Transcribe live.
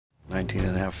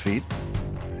19.5 feet.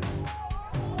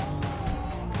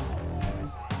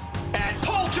 And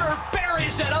Poulter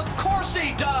buries it. Of course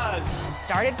he does.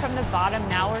 Started from the bottom,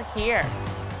 now we're here.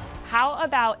 How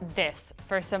about this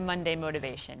for some Monday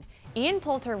motivation? Ian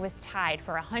Poulter was tied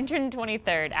for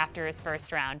 123rd after his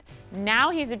first round.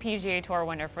 Now he's a PGA Tour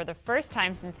winner for the first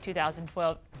time since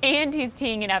 2012, and he's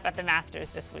teeing it up at the Masters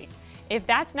this week. If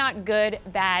that's not good,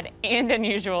 bad, and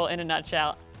unusual in a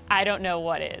nutshell, I don't know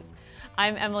what is.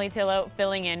 I'm Emily Tillo,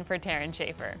 filling in for Taryn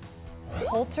Schaefer.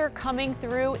 Poulter coming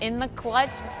through in the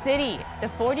clutch city. The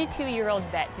 42-year-old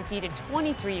vet defeated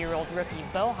 23-year-old rookie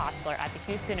Beau Hossler at the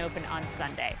Houston Open on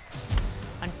Sunday.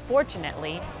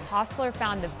 Unfortunately, Hossler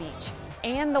found the beach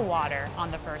and the water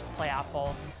on the first playoff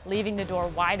hole, leaving the door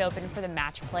wide open for the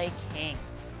match play king.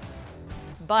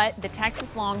 But the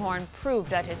Texas Longhorn proved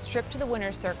that his trip to the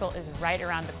winner's circle is right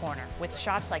around the corner with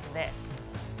shots like this.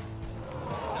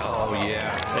 Oh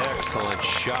yeah, excellent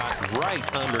shot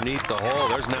right underneath the hole.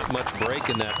 There's not much break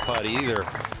in that putt either.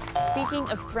 Speaking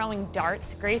of throwing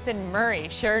darts, Grayson Murray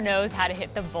sure knows how to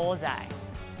hit the bullseye.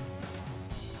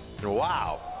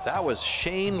 Wow, that was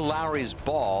Shane Lowry's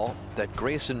ball that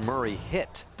Grayson Murray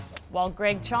hit. While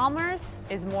Greg Chalmers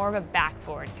is more of a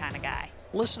backboard kind of guy.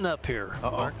 Listen up here,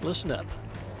 Mark, listen up.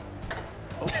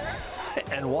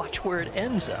 And watch where it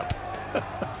ends up.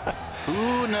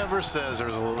 Who never says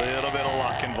there's a little bit of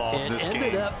luck involved in this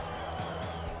game?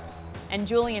 And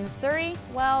Julian Suri,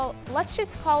 well, let's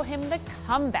just call him the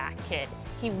comeback kid.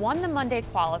 He won the Monday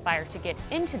qualifier to get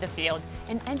into the field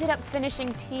and ended up finishing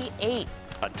T8.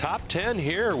 A top 10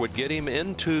 here would get him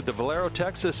into the Valero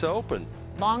Texas Open.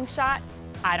 Long shot?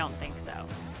 I don't think so.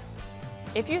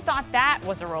 If you thought that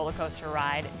was a roller coaster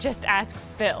ride, just ask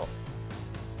Phil.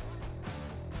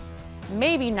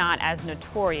 Maybe not as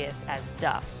notorious as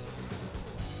Duff.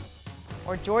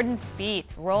 Or Jordan Spieth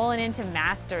rolling into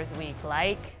Masters week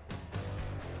like.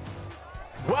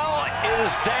 Well,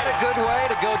 is that a good way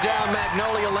to go down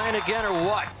Magnolia Lane again or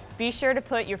what? Be sure to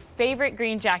put your favorite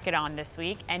green jacket on this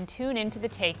week and tune into The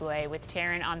Takeaway with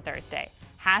Taryn on Thursday.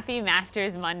 Happy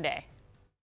Masters Monday.